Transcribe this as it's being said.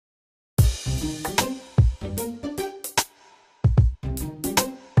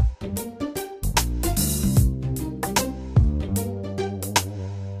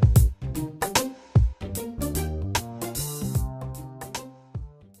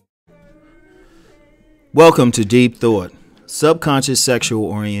Welcome to Deep Thought, Subconscious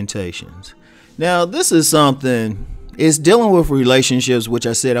Sexual Orientations. Now, this is something, it's dealing with relationships, which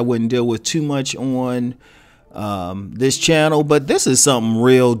I said I wouldn't deal with too much on this channel, but this is something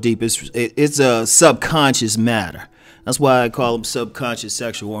real deep. It's a subconscious matter. That's why I call them subconscious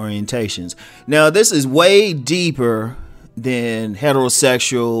sexual orientations. Now, this is way deeper than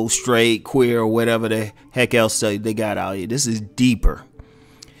heterosexual, straight, queer, or whatever the heck else they got out here. This is deeper.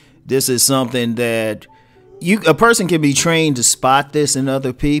 This is something that a person can be trained to spot this in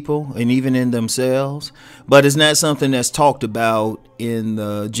other people and even in themselves, but it's not something that's talked about in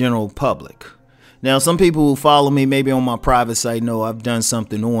the general public. Now, some people who follow me maybe on my private site know I've done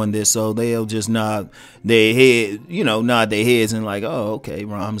something on this, so they'll just nod their head, nod their heads and like, oh, okay,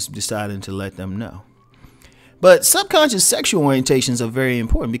 Rom's deciding to let them know. But subconscious sexual orientations are very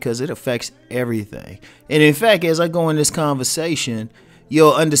important because it affects everything. And in fact, as I go in this conversation,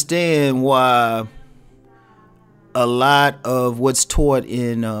 you'll understand why a lot of what's taught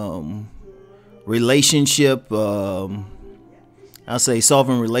in relationship, I'll say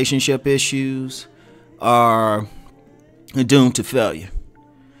solving relationship issues, are doomed to failure.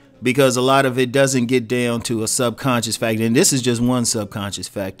 Because a lot of it doesn't get down to a subconscious factor. And this is just one subconscious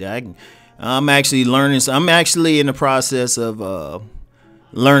factor. I'm actually learning. I'm actually in the process of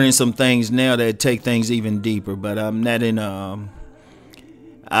learning some things now that take things even deeper. But I'm not in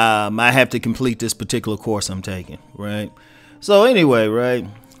I have to complete this particular course I'm taking, right? So anyway, right,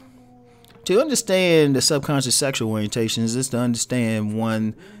 to understand the subconscious sexual orientations is to understand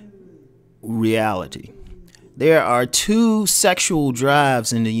one reality. There are two sexual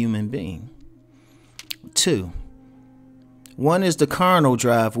drives in the human being. Two. One is the carnal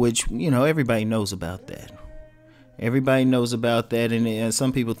drive, which, everybody knows about that. Everybody knows about that, and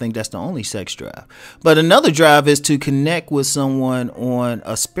some people think that's the only sex drive. But another drive is to connect with someone on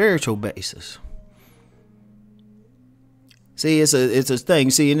a spiritual basis. See, it's a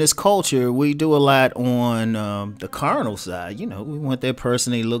thing. See, in this culture, we do a lot on the carnal side. We want that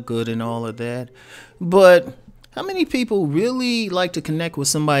person, they look good and all of that. But how many people really like to connect with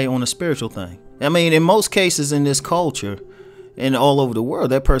somebody on a spiritual thing? I mean, in most cases in this culture and all over the world,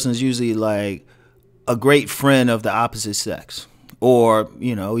 that person is usually like a great friend of the opposite sex, or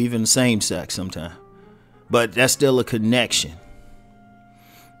even same sex sometimes, but that's still a connection.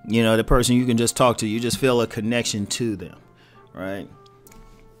 The person you can just talk to, you just feel a connection to them, right?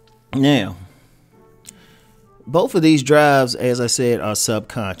 Now, both of these drives, as I said, are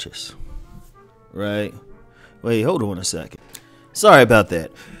subconscious, right? Wait, hold on a second, sorry about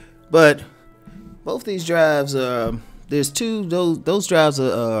that. But both these drives are, there's two, those drives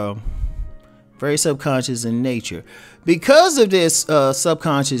are very subconscious in nature. Because of this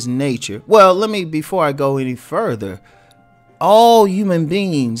subconscious nature, well, before I go any further, all human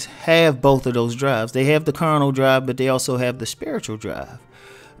beings have both of those drives. They have the carnal drive, but they also have the spiritual drive.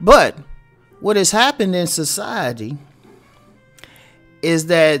 But what has happened in society is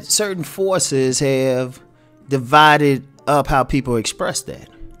that certain forces have divided up how people express that.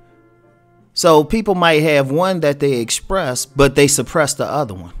 So people might have one that they express, but they suppress the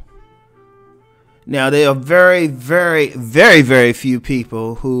other one. Now, there are very, very, very, very few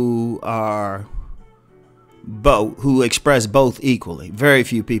people who are who express both equally. Very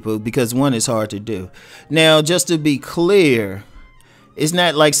few people, because one is hard to do. Now, just to be clear, it's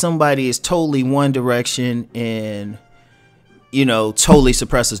not like somebody is totally one direction and, totally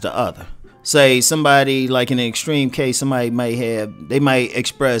suppresses the other. Say somebody, like in an extreme case, somebody they might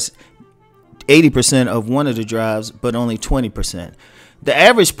express 80% of one of the drives, but only 20%. The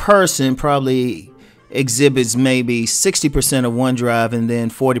average person probably exhibits maybe 60% of one drive and then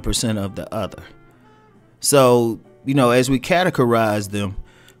 40% of the other. So, as we categorize them,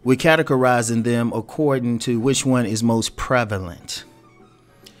 we're categorizing them according to which one is most prevalent.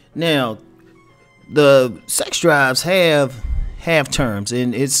 Now, the sex drives have terms,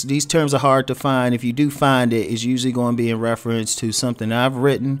 and these terms are hard to find. If you do find it, it's usually going to be in reference to something I've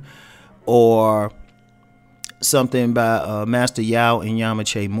written or something by Master Yao and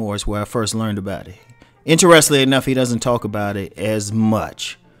Yamache Morris, where I first learned about it. Interestingly enough, he doesn't talk about it as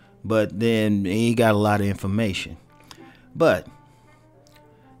much, but then he got a lot of information. But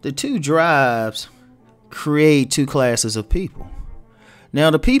the two drives create two classes of people. Now,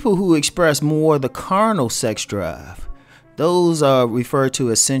 the people who express more the carnal sex drive, those are referred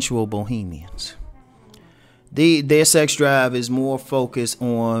to as sensual bohemians. Their sex drive is more focused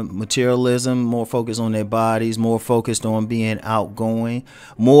on materialism, more focused on their bodies, more focused on being outgoing,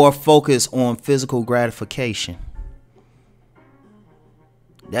 more focused on physical gratification.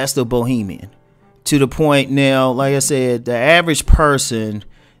 That's the bohemian. To the point now, like I said, the average person,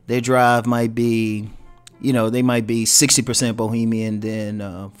 their drive might be they might be 60% Bohemian, then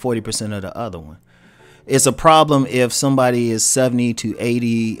 40% of the other one. It's a problem if somebody is 70 to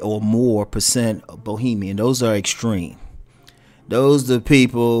 80 or more percent Bohemian. Those are extreme. Those are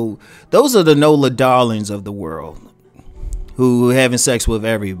the Nola Darlings of the world who are having sex with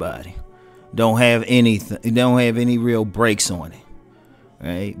everybody. Don't have any real breaks on it.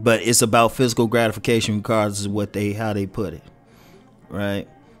 Right? But it's about physical gratification regardless of how they put it. Right?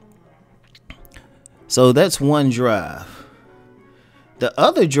 So that's one drive. The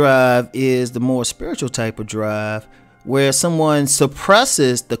other drive is the more spiritual type of drive, where someone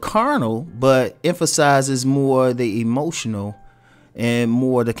suppresses the carnal but emphasizes more the emotional and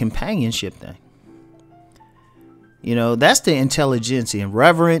more the companionship thing. That's the intelligentsia,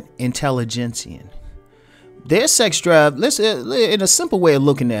 reverent intelligentsia. Their sex drive, in a simple way of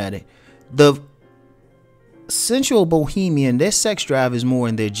looking at it, the sensual bohemian, their sex drive is more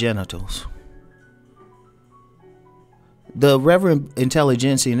in their genitals. The reverent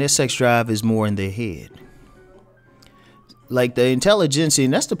intelligentsia and their sex drive is more in their head. Like the intelligentsia,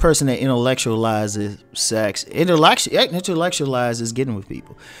 and that's the person that intellectualizes sex, intellectualizes getting with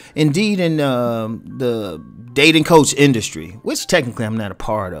people. Indeed, in the dating coach industry, which technically I'm not a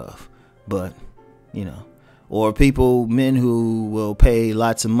part of, but, or men who will pay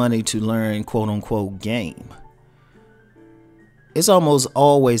lots of money to learn quote unquote game. It's almost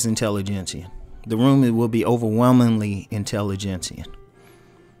always intelligentsia. The room will be overwhelmingly intelligentsia.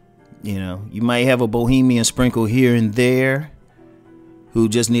 You might have a bohemian sprinkle here and there who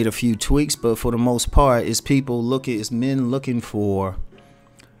just need a few tweaks, but for the most part, it's men looking for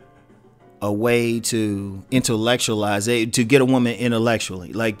a way to intellectualize it, to get a woman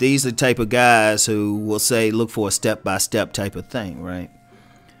intellectually. Like, these are the type of guys who will say, look for a step-by-step type of thing, right?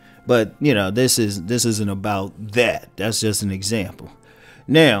 But, this isn't about that. That's just an example.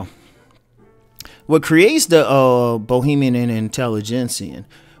 Now, what creates the bohemian and intelligentsia?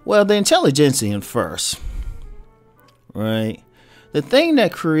 Well, the intelligentsia first, right? The thing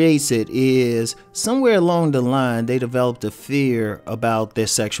that creates it is somewhere along the line, they developed a fear about their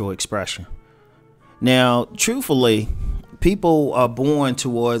sexual expression. Now, truthfully, people are when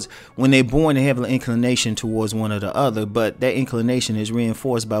they're born, they have an inclination towards one or the other, but that inclination is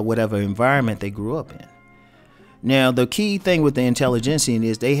reinforced by whatever environment they grew up in. Now, the key thing with the intelligentsia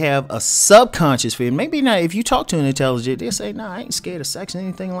is they have a subconscious fear. Maybe not. If you talk to an intelligent, they'll say, "No, I ain't scared of sex or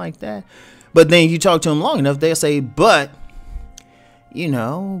anything like that." But then you talk to them long enough, they'll say, "But,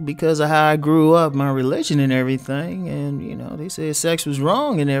 because of how I grew up, my religion and everything, and they said sex was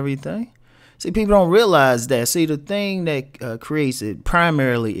wrong and everything." See, people don't realize that. See, the thing that creates it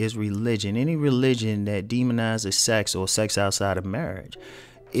primarily is religion. Any religion that demonizes sex or sex outside of marriage.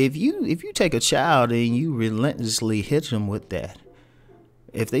 If you take a child and you relentlessly hit them with that,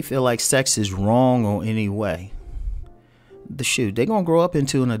 if they feel like sex is wrong or any way, they're gonna grow up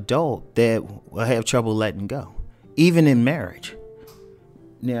into an adult that will have trouble letting go, even in marriage.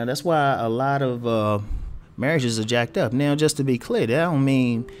 Now, that's why a lot of marriages are jacked up. Now, just to be clear, that don't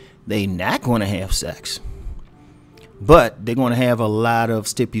mean they not gonna have sex, but they're gonna have a lot of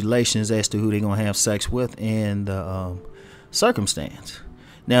stipulations as to who they're gonna have sex with and the circumstance.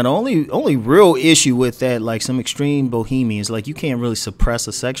 Now, the only real issue with that, like some extreme bohemians, like you can't really suppress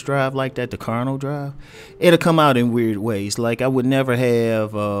a sex drive like that, the carnal drive. It'll come out in weird ways. Like, I would never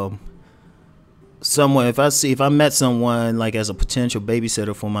have someone, if I met someone like as a potential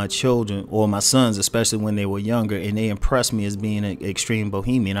babysitter for my children or my sons, especially when they were younger, and they impressed me as being an extreme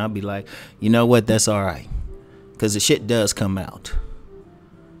bohemian, I'd be like, you know what, that's all right, because the shit does come out.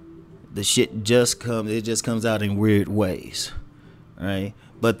 The shit just comes out in weird ways, right?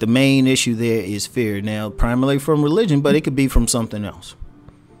 But the main issue there is fear. Now, primarily from religion, but it could be from something else.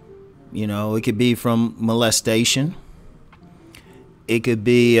 It could be from molestation. It could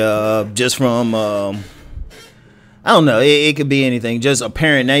be just from, I don't know. It could be anything. Just a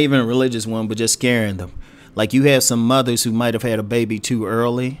parent, not even a religious one, but just scaring them. Like, you have some mothers who might have had a baby too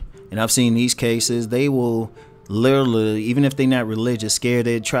early. And I've seen these cases. They will literally, even if they're not religious, try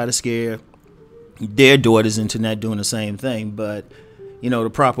to scare their daughters into not doing the same thing. But the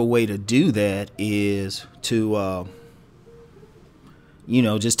proper way to do that is to,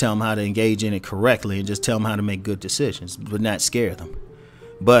 just tell them how to engage in it correctly and just tell them how to make good decisions, but not scare them.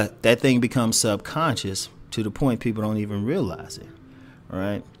 But that thing becomes subconscious to the point people don't even realize it,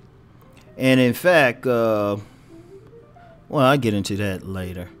 right? And in fact, I'll get into that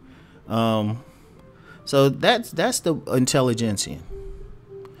later. So that's the intelligentsia.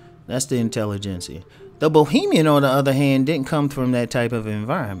 That's the intelligentsia. The bohemian, on the other hand, didn't come from that type of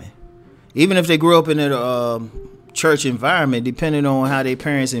environment. Even if they grew up in a church environment, depending on how their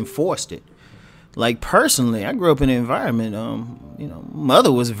parents enforced it. Like personally, I grew up in an environment.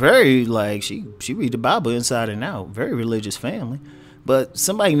 Mother was very like she read the Bible inside and out. Very religious family, but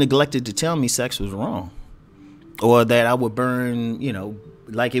somebody neglected to tell me sex was wrong, or that I would burn.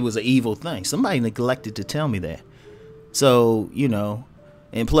 Like it was an evil thing. Somebody neglected to tell me that. So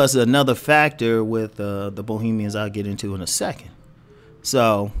and plus another factor with the Bohemians I'll get into in a second.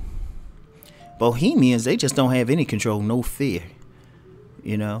 So Bohemians, they just don't have any control, no fear.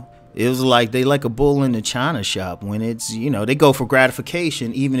 It was like they like a bull in the china shop when it's, they go for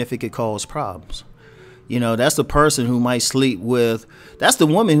gratification even if it could cause problems. That's the person who might sleep with, that's the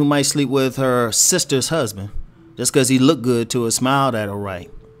woman who might sleep with her sister's husband just because he looked good to her, smiled at her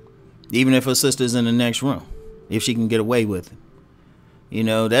right. Even if her sister's in the next room, if she can get away with it.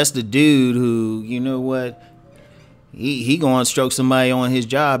 That's the dude who, he going to stroke somebody on his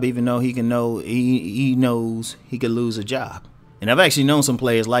job even though he knows he could lose a job. And I've actually known some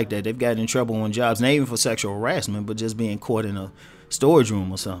players like that. They've gotten in trouble on jobs, not even for sexual harassment, but just being caught in a storage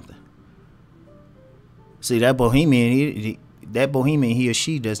room or something. See, that Bohemian, he or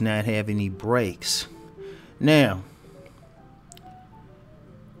she does not have any breaks. Now,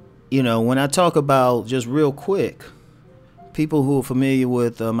 when I talk about, just real quick, people who are familiar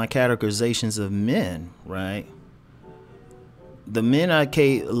with my categorizations of men, right? The men I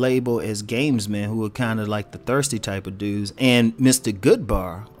label as gamesmen, who are kind of like the thirsty type of dudes, and Mr.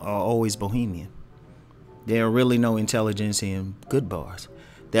 Goodbar are always Bohemian. There are really no intelligence in good bars.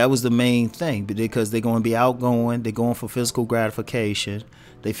 That was the main thing, because they're going to be outgoing, they're going for physical gratification,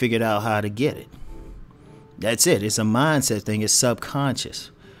 they figured out how to get it. That's it. It's a mindset thing. It's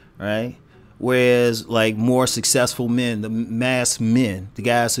subconscious, right? Whereas like more successful men, the mass men, the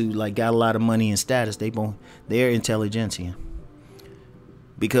guys who like got a lot of money and status, they're intelligentsia.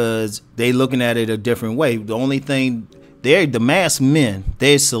 Because they looking at it a different way. The only thing, the mass men,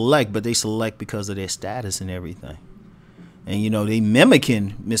 they select, but they select because of their status and everything. And they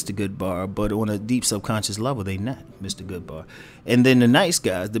mimicking Mr. Goodbar, but on a deep subconscious level, they not Mr. Goodbar. And then the nice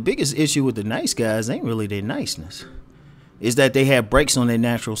guys, the biggest issue with the nice guys ain't really their niceness. Is that they have brakes on their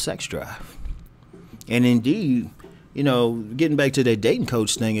natural sex drive. And indeed, getting back to that dating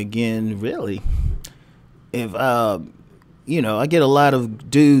coach thing again, really, if I get a lot of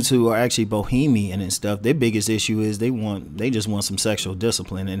dudes who are actually Bohemian and stuff. Their biggest issue is they just want some sexual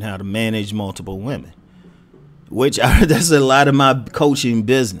discipline and how to manage multiple women, which that's a lot of my coaching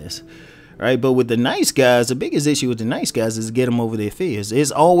business, right? But with the nice guys, the biggest issue with the nice guys is to get them over their fears.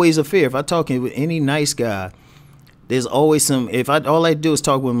 There's always a fear. If I'm talking with any nice guy, there's always some. All I do is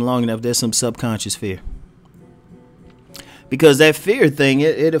talk with them long enough, there's some subconscious fear, because that fear thing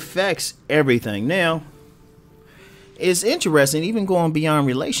it affects everything. Now, it's interesting, even going beyond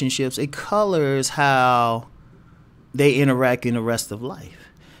relationships, it colors how they interact in the rest of life.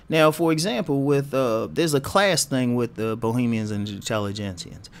 Now, for example, with there's a class thing with the Bohemians and the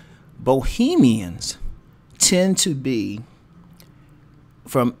Intelligentians. Bohemians tend to be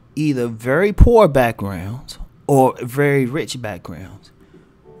from either very poor backgrounds or very rich backgrounds,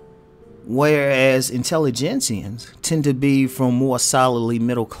 whereas Intelligentians tend to be from more solidly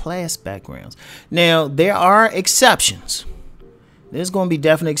middle-class backgrounds. Now, there are exceptions. There's going to be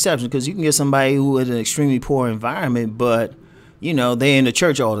definite exceptions, because you can get somebody who is in an extremely poor environment, but, they're in the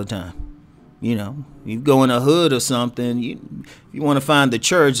church all the time. You go in a hood or something, if you want to find the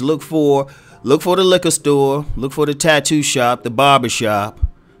church, look for the liquor store, look for the tattoo shop, the barber shop,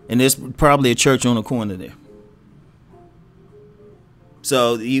 and there's probably a church on the corner there.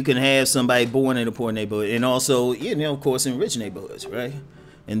 So you can have somebody born in a poor neighborhood, and also, of course, in rich neighborhoods, right?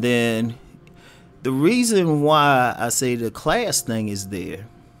 And then the reason why I say the class thing is there,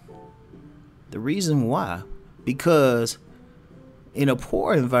 because in a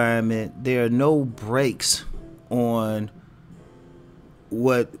poor environment, there are no brakes on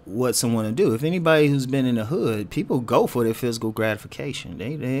what someone will do. If anybody who's been in the hood, people go for their physical gratification.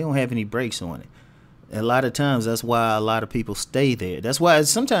 They don't have any brakes on it. A lot of times, that's why a lot of people stay there. That's why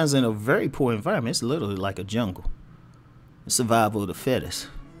sometimes in a very poor environment, it's literally like a jungle. It's survival of the fittest.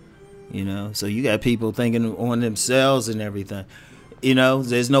 So you got people thinking on themselves and everything.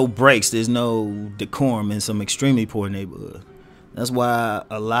 There's no breaks. There's no decorum in some extremely poor neighborhood. That's why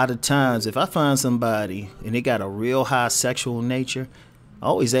a lot of times, if I find somebody and they got a real high sexual nature, I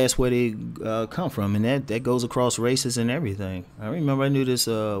always ask where they come from, and that goes across races and everything. I remember I knew this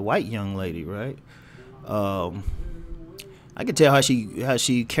white young lady, right? I could tell how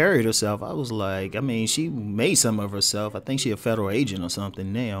she carried herself. I was like, she made some of herself. I think she a federal agent or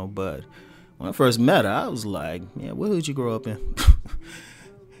something now. But when I first met her, I was like, yeah, what hood you grow up in?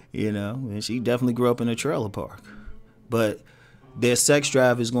 And she definitely grew up in a trailer park. But their sex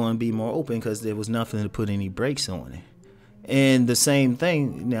drive is going to be more open because there was nothing to put any brakes on it. And the same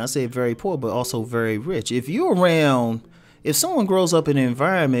thing, now I say very poor, but also very rich. If someone grows up in an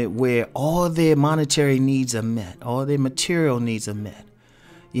environment where all their monetary needs are met, all their material needs are met,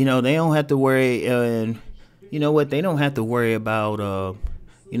 they don't have to worry, and you know what, they don't have to worry about, the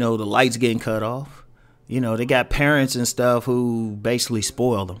lights getting cut off. They got parents and stuff who basically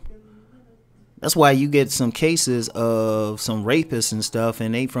spoil them. That's why you get some cases of some rapists and stuff,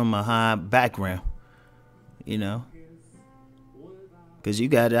 and they from a high background, Because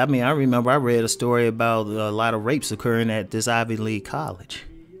I remember I read a story about a lot of rapes occurring at this Ivy League college.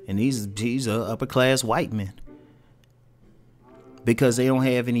 And these are upper class white men. Because they don't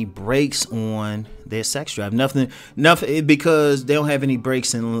have any brakes on their sex drive. Nothing, because they don't have any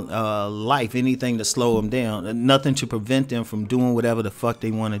brakes in life, anything to slow them down. Nothing to prevent them from doing whatever the fuck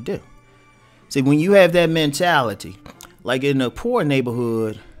they want to do. See, when you have that mentality, like in a poor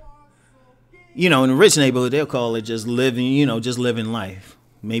neighborhood, in a rich neighborhood, they'll call it just living, just living life.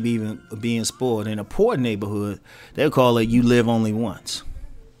 Maybe even being spoiled. In a poor neighborhood, they'll call it you live only once.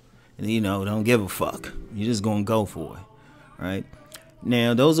 And, don't give a fuck. You're just going to go for it, right?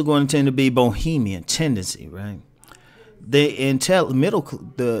 Now, those are going to tend to be bohemian tendency, right? The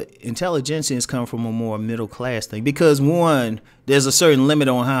intelligentsias come from a more middle class thing. Because, one, there's a certain limit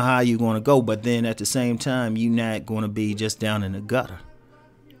on how high you're going to go. But then at the same time, you're not going to be just down in the gutter.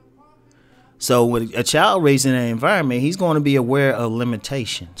 So with a child raised in that environment, he's going to be aware of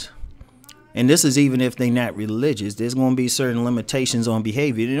limitations. And this is even if they're not religious. There's going to be certain limitations on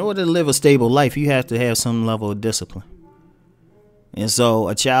behavior. In order to live a stable life, you have to have some level of discipline. And so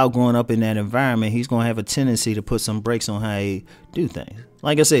a child growing up in that environment, he's going to have a tendency to put some brakes on how he do things.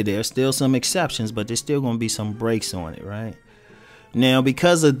 Like I said, there's still some exceptions, but there's still going to be some brakes on it, right? Now,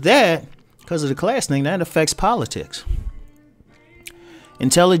 because of that, because of the class thing, that affects politics.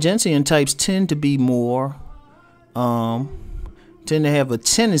 Intelligentsia types tend to be more, tend to have a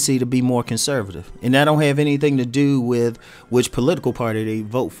tendency to be more conservative. And that don't have anything to do with which political party they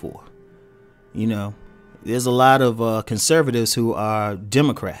vote for. There's a lot of conservatives who are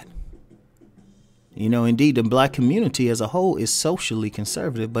Democrat. Indeed, the black community as a whole is socially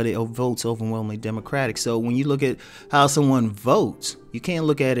conservative, but it votes overwhelmingly Democratic. So when you look at how someone votes, you can't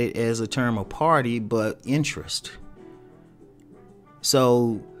look at it as a term of party, but interest.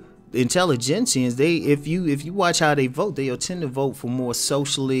 So intelligentians, if you watch how they vote, they'll tend to vote for more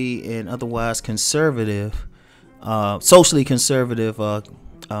socially and otherwise conservative, socially conservative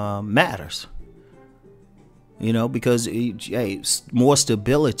matters. Because more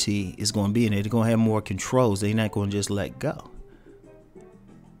stability is going to be in it. They're going to have more controls. They're not going to just let go.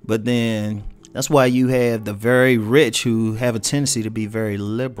 But then that's why you have the very rich who have a tendency to be very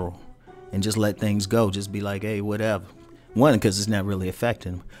liberal and just let things go. Just be like, hey, whatever. One, because it's not really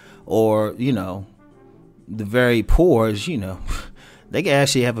affecting them. Or, the very poor is, they can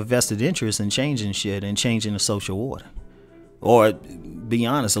actually have a vested interest in changing shit and changing the social order. Or, be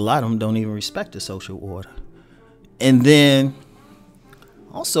honest, a lot of them don't even respect the social order. And then,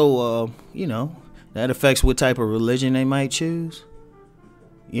 also, that affects what type of religion they might choose.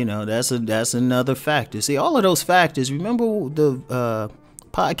 That's another factor. See, all of those factors, remember the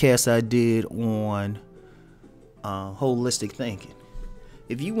podcast I did on holistic thinking.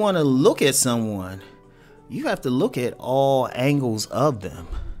 If you want to look at someone, you have to look at all angles of them.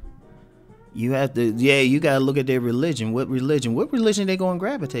 You have to, you got to look at their religion. What religion they going to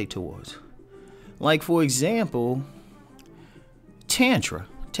gravitate towards? Like, for example, Tantra.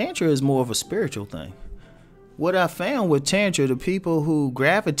 Tantra is more of a spiritual thing. What I found with Tantra, the people who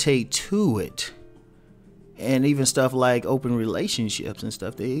gravitate to it, and even stuff like open relationships and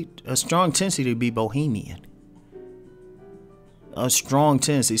stuff, they a strong tendency to be bohemian. A strong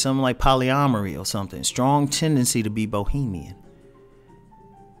tendency, something like polyamory or something. Strong tendency to be bohemian.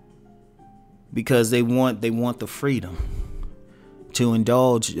 Because they want the freedom to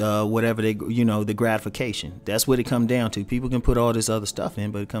indulge whatever they, the gratification. That's what it comes down to. People can put all this other stuff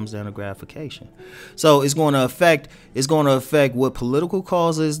in, but it comes down to gratification. So it's going to affect what political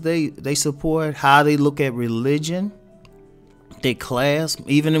causes they support, how they look at religion, their class,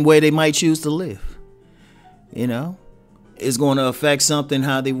 even the way they might choose to live. It's going to affect something,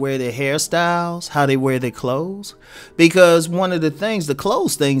 how they wear their hairstyles, how they wear their clothes. Because one of the things, the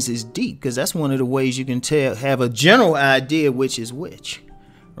clothes things is deep, because that's one of the ways you can have a general idea which is which,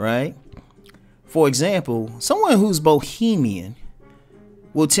 right? For example, someone who's bohemian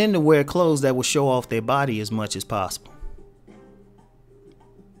will tend to wear clothes that will show off their body as much as possible.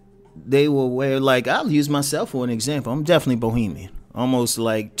 They will wear, like, I'll use myself for an example. I'm definitely bohemian. almost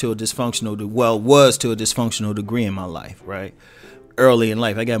like to a dysfunctional, well, was to a dysfunctional degree in my life, right? Early in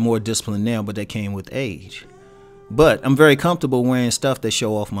life, I got more discipline now, but that came with age. But I'm very comfortable wearing stuff that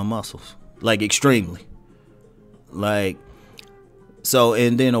show off my muscles, like extremely. Like, so,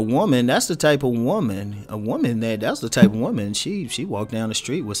 and then a woman, that's the type of woman, that's the type of woman, she walked down the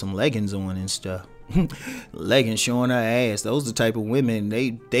street with some leggings on and stuff. Leggings showing her ass. Those are the type of women,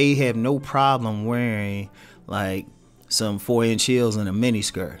 they have no problem wearing like some 4-inch heels and a mini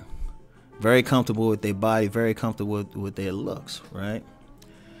skirt. Very comfortable with their body, very comfortable with their looks, right?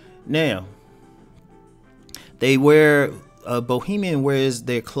 Now, they wear, a bohemian wears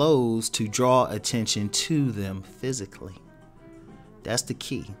their clothes to draw attention to them physically. That's the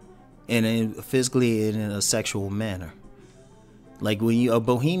key. And physically and in a sexual manner. Like when you, a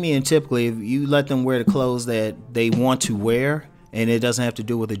bohemian, typically, if you let them wear the clothes that they want to wear, and it doesn't have to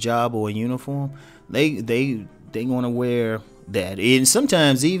do with a job or a uniform, they want to wear that. And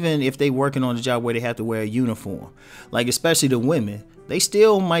sometimes even if they working on a job where they have to wear a uniform, like especially the women, they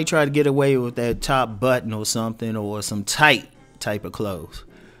still might try to get away with that top button or something, or some tight type of clothes,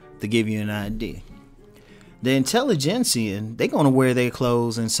 to give you an idea. The intelligentsia, they're going to wear their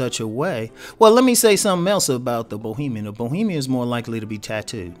clothes in such a way. Well, let me say something else about the bohemian. The bohemian is more likely to be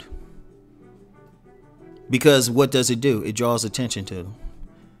tattooed. Because what does it do? It draws attention to them.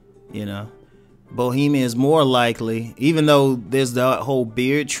 You know? Bohemian is more likely, even though there's the whole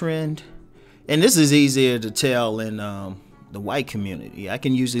beard trend, and this is easier to tell in the white community. I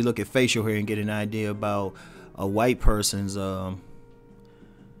can usually look at facial hair and get an idea about a white person's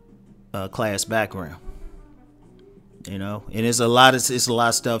class background. You know, and it's a lot of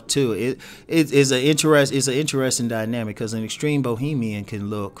stuff too. It's an interesting dynamic, because an extreme bohemian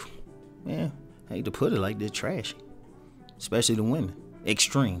can look, I hate to put it like this, trashy, especially the women.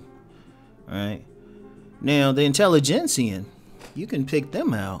 Extreme, right? Now the intelligentsia, you can pick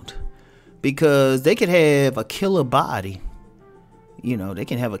them out because they could have a killer body. You know, they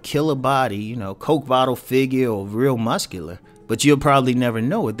can have a killer body. You know, Coke bottle figure or real muscular. But you'll probably never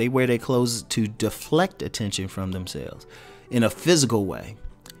know it. They wear their clothes to deflect attention from themselves in a physical way.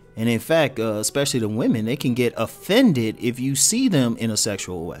 And in fact, especially the women, they can get offended if you see them in a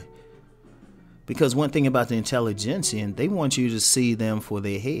sexual way. Because one thing about the intelligentsia, they want you to see them for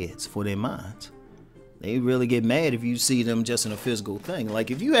their heads, for their minds. They really get mad if you see them just in a physical thing. Like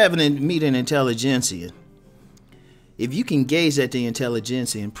if you happen to meet an intelligentsia, if you can gaze at the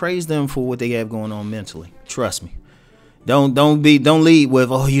intelligentsia and praise them for what they have going on mentally, trust me. Don't lead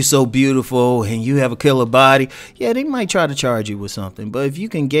with, oh, you're so beautiful and you have a killer body. Yeah, they might try to charge you with something. But if you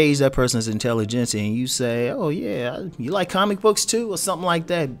can gauge that person's intelligence and you say, oh, yeah, you like comic books too, or something like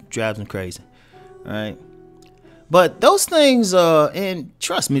that, drives them crazy. All right. But those things, and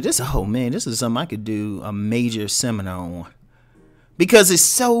trust me, this is something I could do a major seminar on. Because it's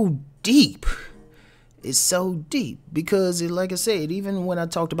so deep. It's so deep. Because, like I said, even when I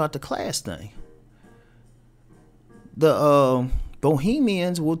talked about the class thing, the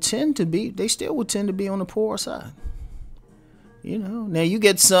bohemians will tend to be on the poor side. You know, now you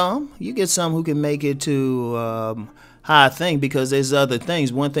get some who can make it to high thing, because there's other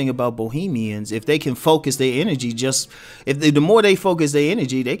things. One thing about bohemians, if they can focus their energy, the more they focus their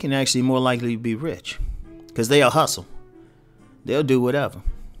energy, they can actually more likely be rich, because they'll hustle. They'll do whatever.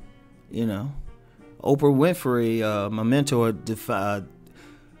 You know, Oprah Winfrey,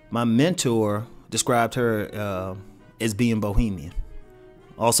 my mentor described her as being bohemian.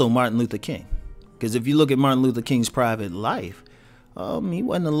 Also Martin Luther King. Because if you look at Martin Luther King's private life, he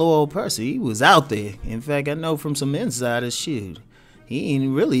wasn't a loyal person. He was out there. In fact, I know from some insiders, he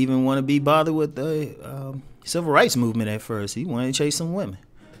didn't really even want to be bothered with the civil rights movement at first. He wanted to chase some women.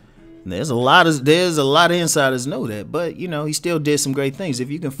 There's a lot of insiders know that, but you know, he still did some great things. If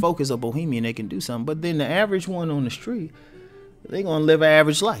you can focus a bohemian, they can do something. But then the average one on the street, they're gonna live an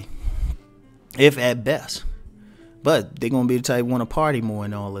average life, if at best. But they're going to be the type want to party more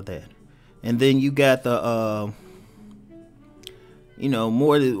and all of that. And then you got the,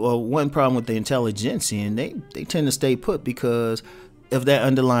 one problem with the intelligentsia, and they tend to stay put because of that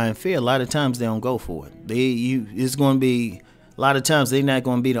underlying fear. A lot of times they don't go for it. It's going to be, a lot of times they're not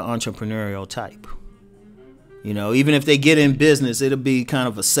going to be the entrepreneurial type. You know, even if they get in business, it'll be kind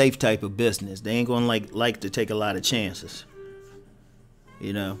of a safe type of business. They ain't going to like to take a lot of chances.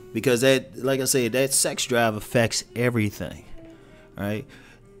 You know, because that, like I said, that sex drive affects everything, right?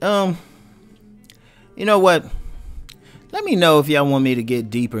 You know what? Let me know if y'all want me to get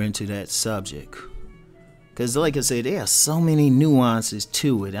deeper into that subject, because like I said, there are so many nuances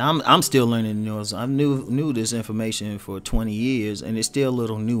to it. I'm still learning the nuances. I knew this information for 20 years, and there's still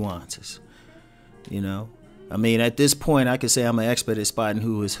little nuances. You know, I mean, at this point, I could say I'm an expert at spotting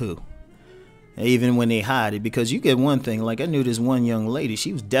who is who. Even when they hide it, because you get one thing, like I knew this one young lady,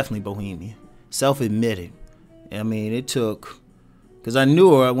 she was definitely bohemian, self-admitted. I mean, it took, because I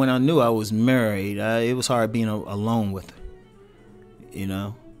knew her when I knew I was married. It was hard being alone with her, you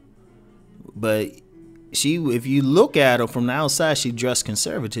know. But she, if you look at her from the outside, she dressed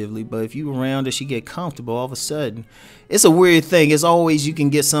conservatively. But if you around her, she get comfortable. All of a sudden, it's a weird thing. It's always you can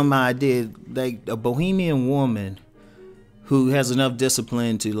get some idea, like a bohemian woman who has enough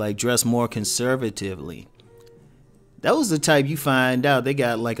discipline to like dress more conservatively. That was the type you find out they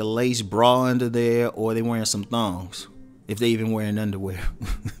got like a lace bra under there, or they wearing some thongs, if they even wearing underwear.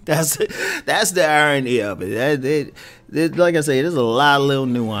 that's the irony of it. Like I say, there's a lot of little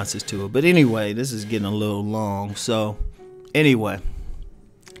nuances to it. But anyway, this is getting a little long. So anyway,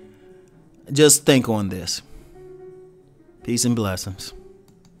 just think on this. Peace and blessings.